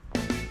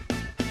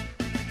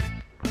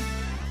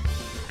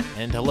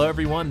And hello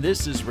everyone,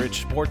 this is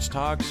Rich Sports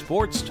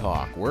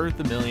Talk worth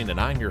a million,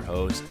 and I'm your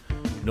host,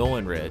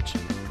 Nolan Rich.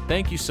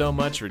 Thank you so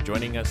much for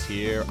joining us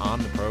here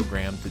on the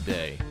program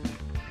today.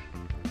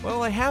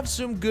 Well, I have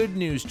some good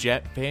news,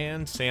 Jet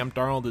fans. Sam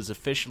Darnold is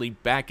officially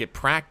back at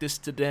practice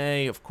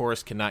today, of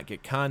course cannot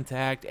get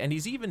contact, and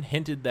he's even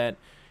hinted that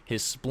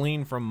his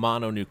spleen from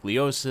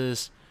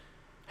mononucleosis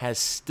has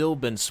still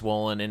been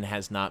swollen and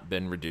has not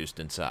been reduced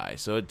in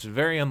size. So it's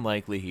very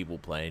unlikely he will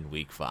play in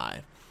Week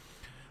 5.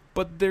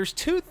 But there's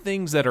two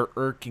things that are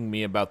irking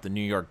me about the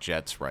New York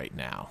Jets right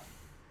now.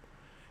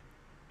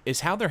 Is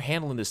how they're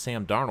handling the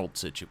Sam Darnold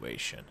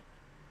situation.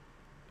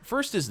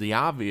 First is the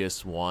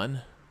obvious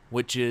one,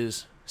 which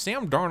is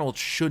Sam Darnold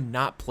should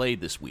not play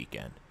this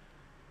weekend.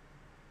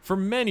 For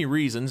many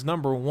reasons.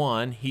 Number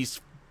one,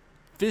 he's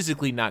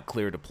physically not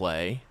clear to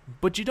play,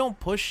 but you don't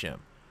push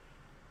him.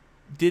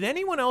 Did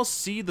anyone else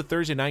see the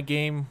Thursday night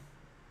game?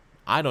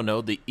 I don't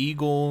know, the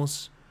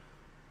Eagles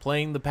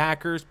playing the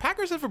Packers.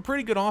 Packers have a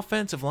pretty good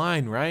offensive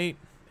line, right?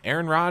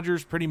 Aaron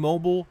Rodgers, pretty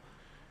mobile.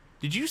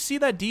 Did you see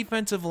that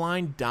defensive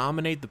line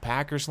dominate the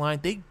Packers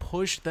line? They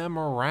pushed them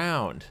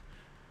around.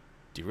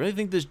 Do you really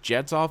think this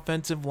Jets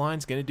offensive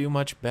line's going to do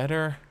much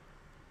better?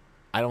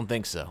 I don't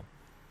think so.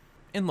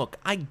 And look,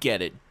 I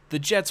get it. The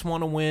Jets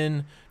want to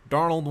win.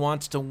 Darnold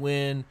wants to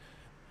win.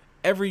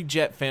 Every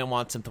Jet fan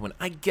wants him to win.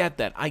 I get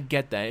that.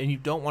 And you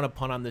don't want to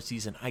punt on this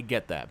season. I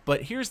get that.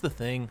 But here's the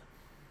thing.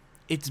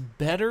 It's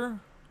better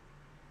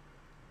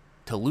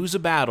to lose a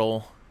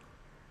battle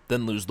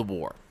than lose the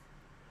war.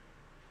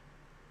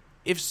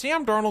 If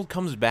Sam Darnold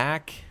comes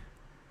back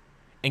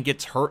and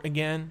gets hurt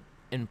again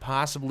and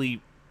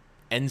possibly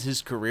ends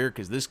his career,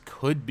 because this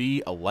could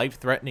be a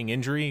life-threatening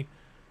injury,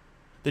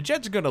 the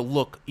Jets are going to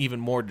look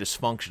even more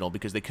dysfunctional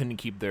because they couldn't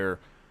keep their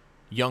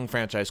young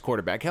franchise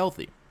quarterback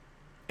healthy.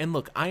 And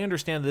look, I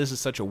understand that this is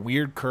such a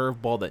weird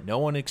curveball that no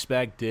one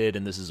expected,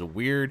 and this is a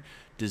weird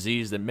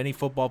disease that many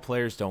football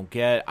players don't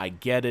get. I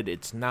get it.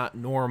 It's not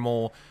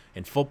normal,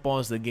 and football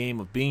is the game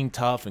of being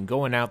tough and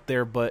going out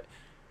there, but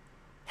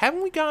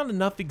haven't we gotten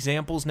enough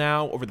examples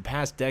now over the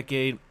past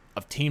decade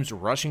of teams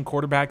rushing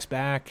quarterbacks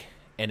back,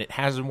 and it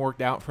hasn't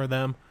worked out for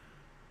them?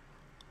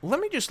 Let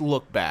me just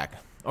look back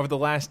over the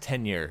last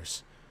 10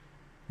 years.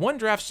 One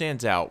draft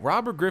stands out,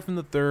 Robert Griffin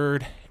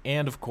III,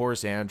 and of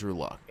course Andrew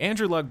Luck.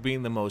 Andrew Luck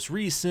being the most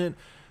recent,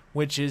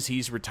 which is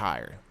he's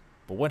retired.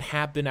 But what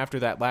happened after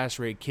that last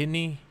Ray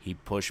kidney? He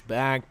pushed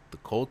back, the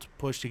Colts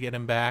pushed to get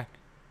him back,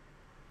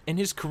 and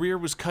his career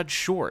was cut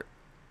short.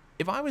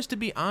 If I was to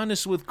be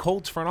honest with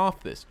Colts front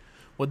office,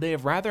 would they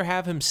have rather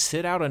have him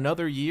sit out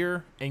another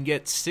year and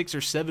get 6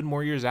 or 7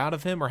 more years out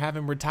of him, or have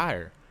him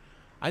retire?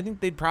 I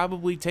think they'd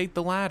probably take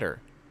the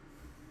latter.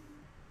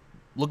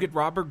 Look at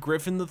Robert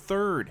Griffin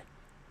III.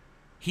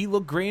 He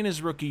looked great in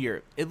his rookie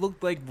year. It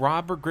looked like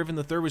Robert Griffin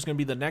III was going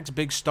to be the next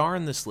big star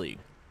in this league.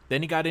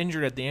 Then he got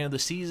injured at the end of the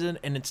season,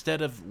 and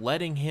instead of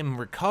letting him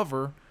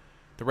recover,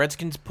 the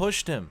Redskins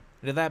pushed him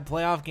into that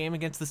playoff game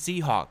against the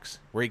Seahawks,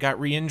 where he got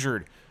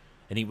re-injured,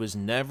 and he was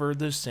never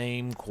the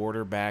same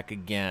quarterback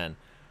again.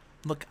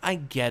 Look, I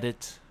get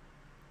it.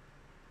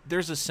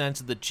 There's a sense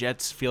that the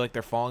Jets feel like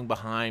they're falling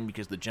behind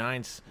because the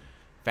Giants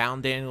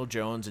found Daniel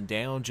Jones, and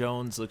Daniel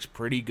Jones looks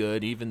pretty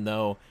good, even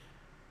though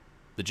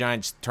the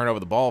Giants turned over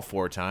the ball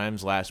 4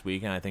 times last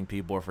week, and I think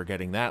people are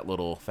forgetting that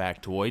little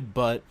factoid.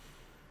 But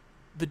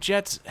the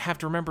Jets have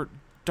to remember,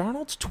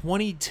 Darnold's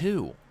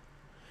 22.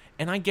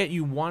 And I get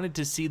you wanted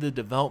to see the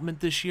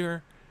development this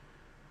year,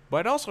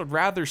 but I'd also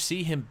rather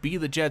see him be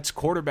the Jets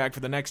quarterback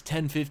for the next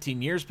 10,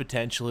 15 years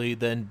potentially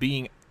than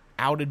being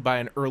outed by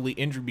an early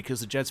injury because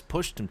the Jets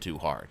pushed him too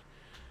hard.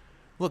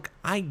 Look,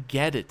 I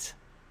get it.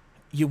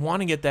 You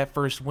want to get that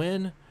first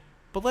win,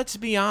 but let's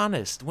be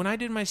honest. When I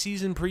did my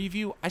season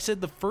preview, I said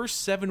the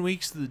first 7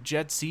 weeks of the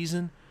Jets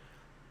season,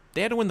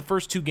 they had to win the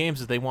first 2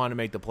 games if they wanted to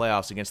make the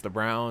playoffs against the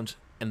Browns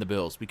and the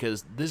Bills,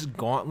 because this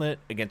gauntlet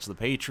against the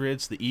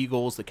Patriots, the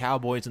Eagles, the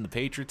Cowboys, and the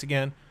Patriots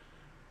again,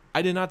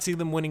 I did not see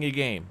them winning a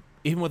game.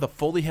 Even with a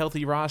fully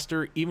healthy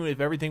roster, even if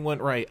everything went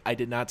right, I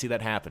did not see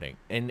that happening.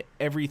 And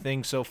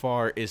everything so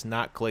far is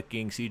not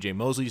clicking. CJ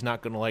Mosley's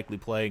not going to likely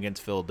play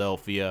against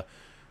Philadelphia.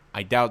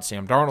 I doubt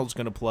Sam Darnold's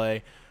going to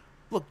play.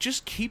 Look,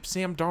 just keep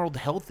Sam Darnold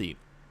healthy.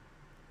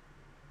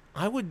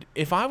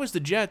 If I was the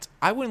Jets,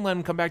 I wouldn't let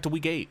him come back to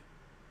Week 8.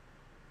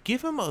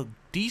 Give him a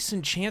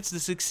decent chance to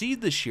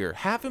succeed this year.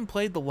 Have him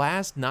play the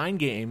last 9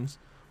 games,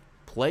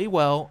 play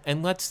well,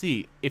 and let's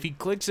see. If he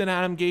clicks in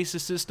Adam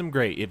Gase's system,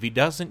 great. If he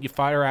doesn't, you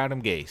fire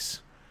Adam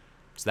Gase.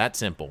 It's that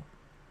simple.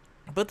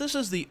 But this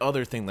is the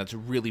other thing that's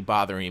really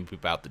bothering me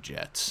about the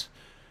Jets,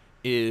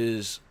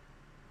 is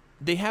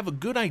they have a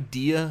good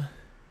idea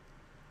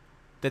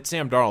that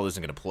Sam Darnold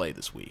isn't going to play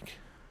this week.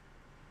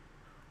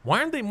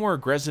 Why aren't they more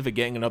aggressive at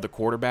getting another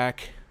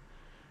quarterback?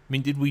 I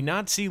mean, did we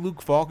not see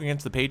Luke Falk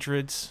against the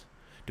Patriots?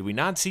 Did we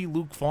not see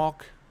Luke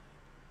Falk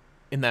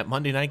in that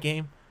Monday night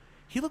game?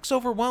 He looks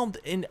overwhelmed,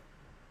 and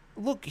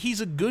look,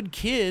 he's a good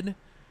kid.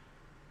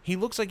 He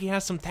looks like he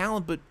has some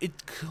talent, but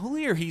it's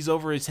clear he's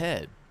over his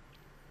head.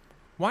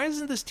 Why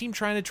isn't this team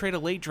trying to trade a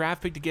late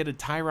draft pick to get a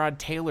Tyrod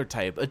Taylor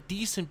type, a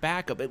decent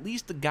backup, at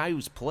least the guy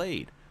who's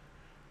played?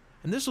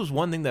 And this was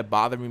one thing that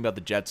bothered me about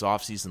the Jets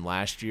offseason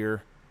last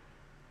year,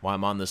 while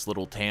I'm on this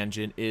little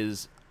tangent,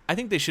 is I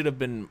think they should have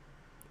been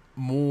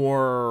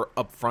more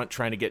upfront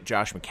trying to get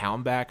Josh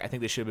McCown back. I think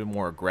they should have been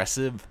more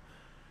aggressive,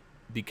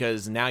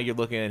 because now you're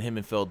looking at him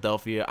in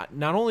Philadelphia,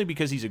 not only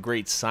because he's a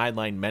great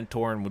sideline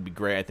mentor and would be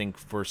great, I think,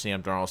 for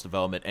Sam Darnold's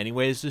development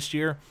anyways this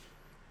year,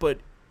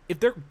 but if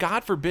there,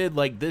 God forbid,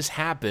 like this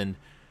happened,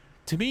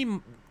 to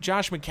me,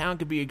 Josh McCown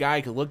could be a guy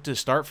who could look to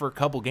start for a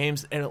couple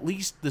games, and at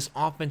least this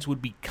offense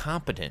would be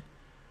competent.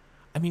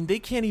 I mean, they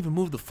can't even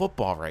move the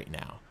football right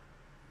now.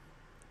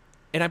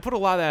 And I put a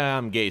lot of that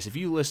on Adam Gase. If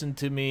you listen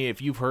to me,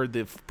 if you've heard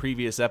the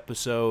previous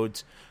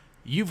episodes,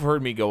 you've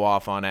heard me go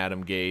off on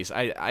Adam Gase.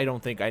 I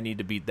don't think I need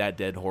to beat that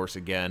dead horse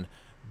again.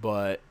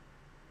 But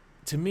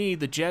to me,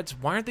 the Jets,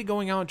 why aren't they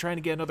going out and trying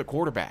to get another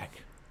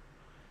quarterback?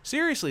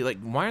 Seriously, like,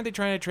 why aren't they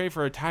trying to trade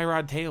for a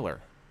Tyrod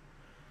Taylor?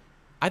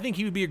 I think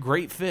he would be a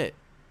great fit.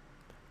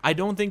 I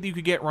don't think that you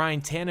could get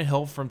Ryan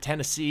Tannehill from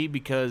Tennessee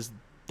because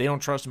they don't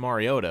trust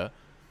Mariota.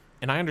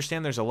 And I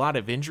understand there's a lot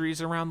of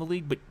injuries around the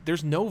league, but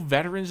there's no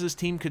veterans this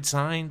team could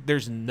sign.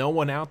 There's no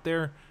one out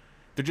there.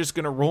 They're just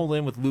going to roll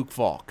in with Luke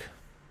Falk.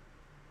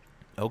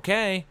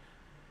 Okay.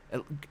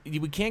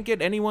 We can't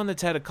get anyone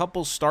that's had a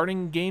couple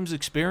starting games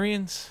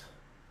experience.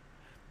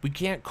 We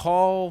can't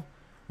call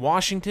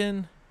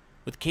Washington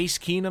with Case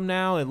Keenum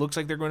now. It looks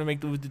like they're going to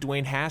make the move to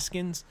Dwayne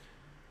Haskins.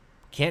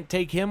 Can't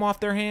take him off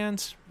their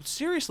hands.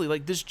 Seriously,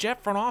 like this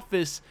Jet front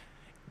office,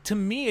 to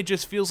me, it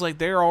just feels like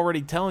they're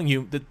already telling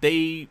you that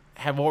they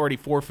have already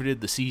forfeited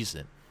the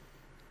season.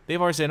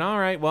 They've already said, all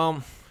right,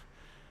 well,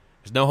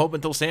 there's no hope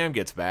until Sam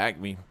gets back.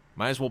 We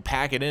might as well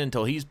pack it in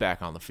until he's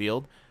back on the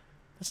field.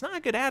 That's not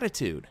a good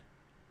attitude.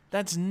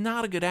 That's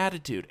not a good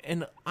attitude.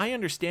 And I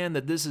understand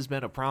that this has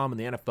been a problem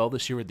in the NFL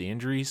this year with the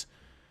injuries,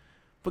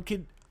 but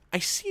could I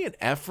see an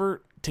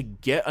effort to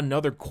get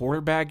another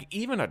quarterback,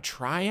 even a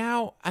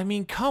tryout? I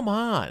mean, come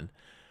on.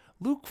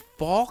 Luke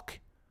Falk?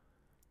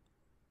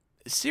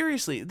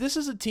 Seriously, this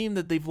is a team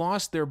that they've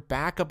lost their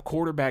backup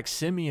quarterback,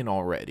 Simeon,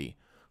 already,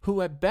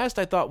 who at best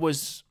I thought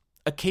was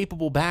a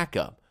capable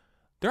backup.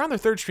 They're on their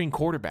third-string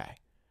quarterback.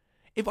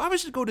 If I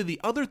was to go to the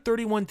other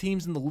 31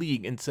 teams in the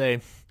league and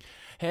say,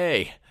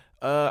 hey,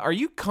 are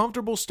you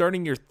comfortable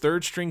starting your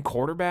third-string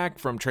quarterback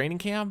from training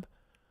camp?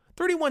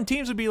 31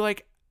 teams would be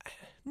like,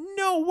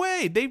 no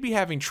way. They'd be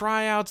having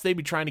tryouts. They'd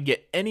be trying to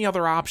get any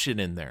other option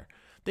in there.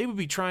 They would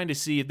be trying to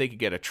see if they could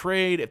get a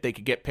trade, if they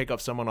could pick up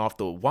someone off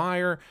the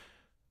wire.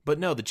 But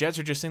no, the Jets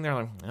are just sitting there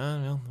like,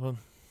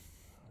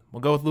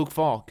 we'll go with Luke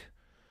Falk.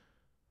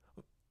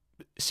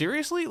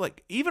 Seriously?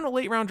 Like, even a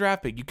late-round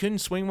draft pick, you couldn't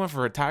swing one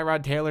for a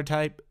Tyrod Taylor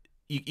type?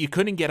 You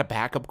couldn't get a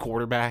backup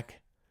quarterback?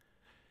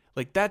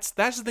 Like, that's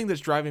the thing that's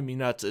driving me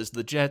nuts is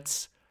the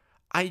Jets,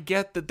 I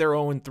get that they're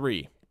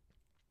 0-3.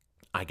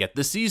 I get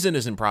the season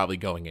isn't probably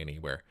going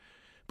anywhere.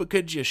 But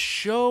could you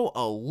show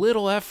a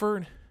little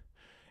effort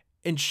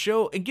and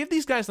give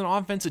these guys an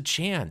offense a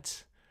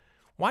chance?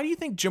 Why do you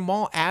think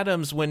Jamal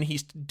Adams, when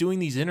he's doing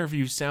these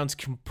interviews, sounds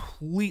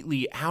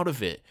completely out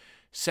of it,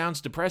 sounds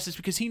depressed? It's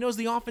because he knows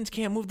the offense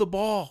can't move the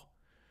ball.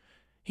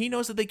 He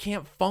knows that they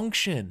can't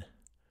function.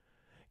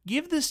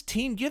 Give this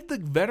team, give the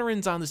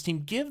veterans on this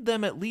team, give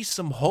them at least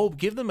some hope.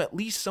 Give them at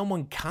least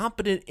someone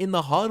competent in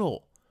the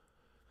huddle.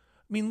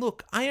 I mean,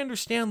 look, I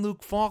understand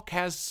Luke Falk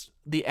has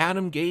the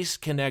Adam Gase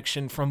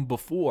connection from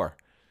before,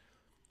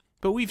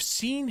 but we've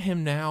seen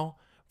him now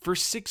for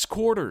 6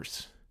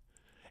 quarters,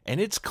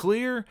 and it's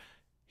clear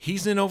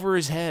he's in over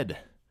his head.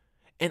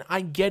 And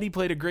I get he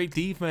played a great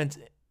defense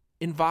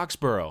in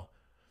Foxborough.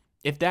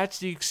 If that's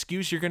the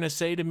excuse you're going to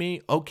say to me,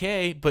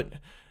 okay, but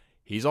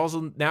he's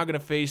also now going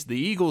to face the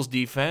Eagles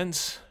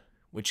defense,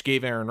 which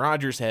gave Aaron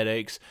Rodgers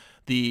headaches,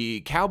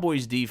 the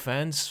Cowboys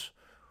defense,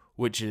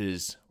 which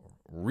is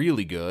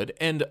really good,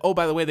 and oh,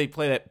 by the way, they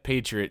play that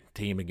Patriot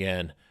team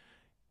again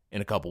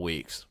in a couple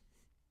weeks.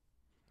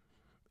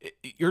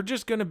 You're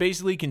just going to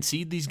basically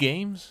concede these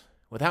games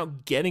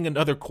without getting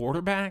another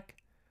quarterback?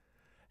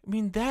 I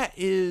mean,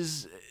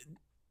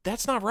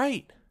 that's not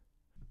right.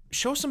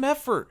 Show some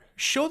effort.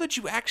 Show that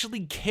you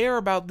actually care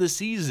about the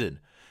season,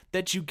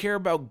 that you care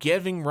about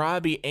giving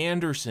Robbie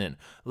Anderson,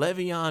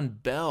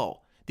 Le'Veon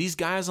Bell, these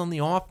guys on the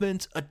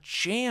offense a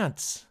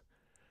chance.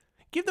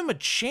 Give them a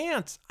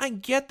chance. I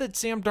get that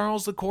Sam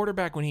Darnold's the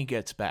quarterback when he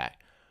gets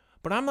back,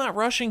 but I'm not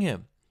rushing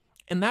him.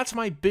 And that's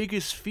my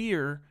biggest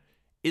fear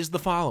is the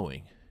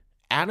following.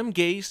 Adam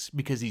Gase,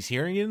 because he's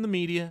hearing it in the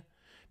media,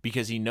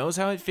 because he knows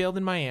how it failed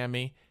in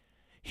Miami,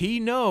 he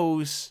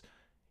knows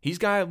he's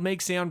got to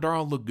make Sam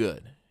Darnold look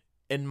good.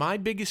 And my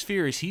biggest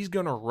fear is he's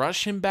going to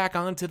rush him back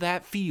onto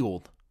that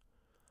field,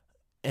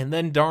 and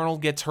then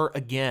Darnold gets hurt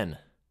again.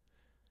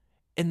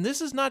 And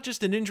this is not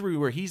just an injury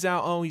where he's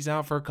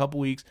out for a couple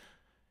weeks.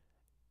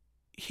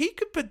 He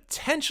could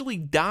potentially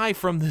die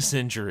from this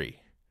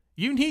injury.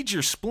 You need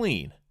your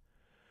spleen.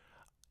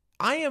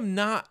 I am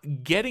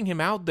not getting him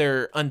out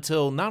there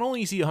until not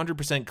only is he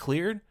 100%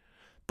 cleared,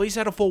 but he's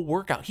had a full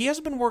workout. He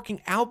hasn't been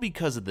working out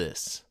because of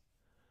this.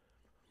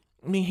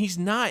 I mean, he's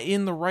not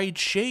in the right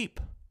shape.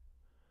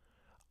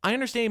 I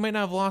understand he might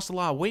not have lost a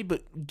lot of weight,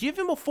 but give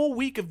him a full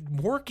week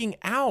of working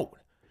out.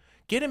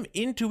 Get him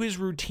into his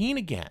routine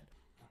again.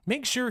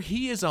 Make sure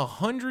he is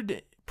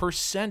 100%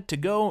 to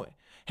go.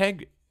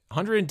 Heck,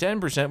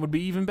 110% would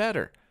be even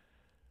better.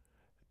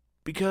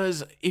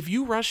 Because if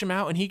you rush him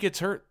out and he gets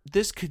hurt,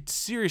 this could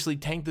seriously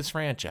tank this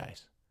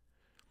franchise.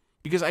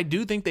 Because I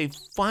do think they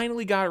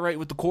finally got it right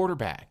with the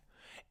quarterback.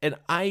 And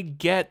I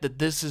get that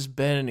this has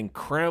been an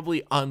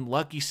incredibly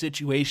unlucky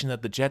situation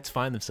that the Jets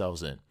find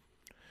themselves in.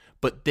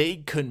 But they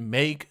could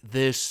make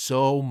this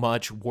so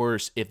much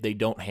worse if they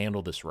don't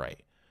handle this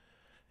right.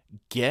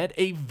 Get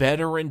a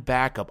veteran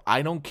backup.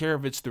 I don't care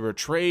if it's through a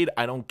trade.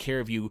 I don't care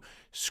if you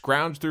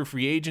scrounge through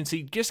free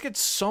agency. Just get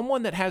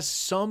someone that has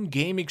some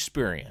game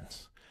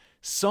experience.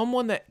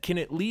 Someone that can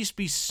at least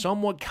be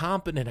somewhat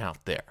competent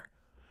out there.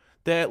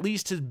 That at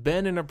least has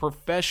been in a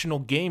professional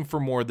game for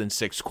more than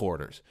 6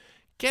 quarters.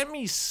 Get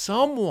me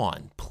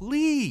someone,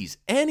 please,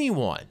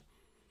 anyone.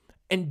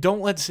 And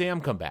don't let Sam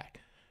come back.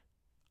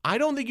 I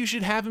don't think you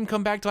should have him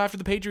come back till after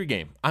the Patriot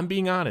game. I'm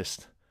being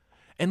honest.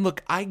 And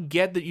look, I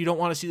get that you don't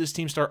want to see this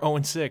team start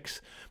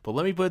 0-6, but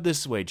let me put it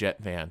this way,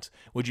 Jet fans.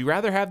 Would you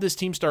rather have this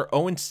team start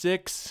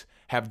 0-6,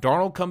 have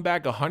Darnold come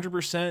back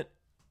 100%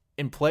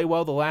 and play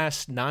well the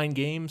last 9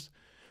 games?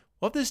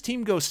 What if this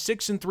team goes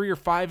 6-3 or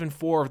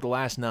 5-4 of the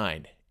last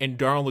 9, and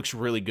Darnold looks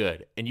really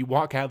good, and you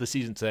walk out of the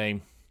season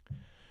saying,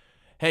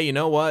 hey, you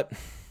know what?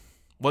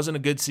 Wasn't a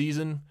good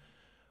season,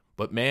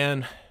 but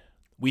man,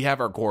 we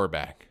have our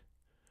quarterback.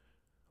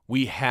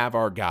 We have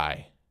our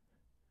guy.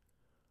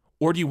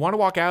 Or do you want to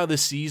walk out of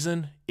this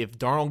season if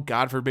Darnold,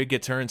 God forbid,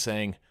 gets hurt and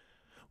saying,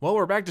 well,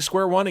 we're back to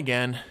square one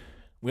again.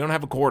 We don't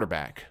have a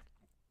quarterback.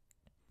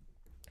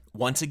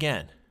 Once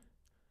again,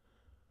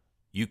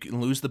 you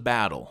can lose the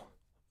battle.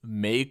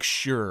 Make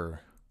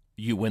sure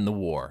you win the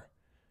war.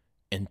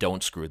 And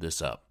don't screw this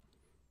up.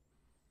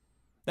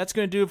 That's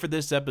going to do it for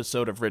this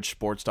episode of Rich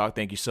Sports Talk.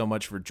 Thank you so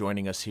much for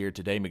joining us here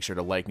today. Make sure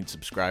to like and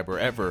subscribe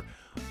wherever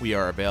we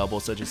are available,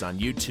 such as on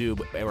YouTube,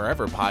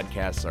 wherever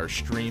podcasts are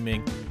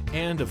streaming.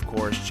 And, of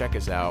course, check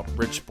us out,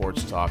 Rich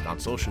Sports Talk, on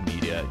social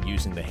media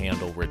using the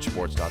handle Rich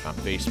Sports Talk on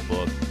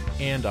Facebook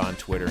and on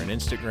Twitter and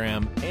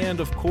Instagram.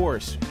 And, of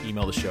course,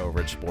 email the show,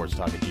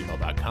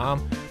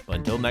 richsportstalk@gmail.com. But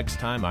until next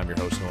time, I'm your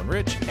host, Nolan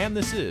Rich, and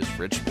this is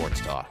Rich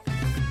Sports Talk.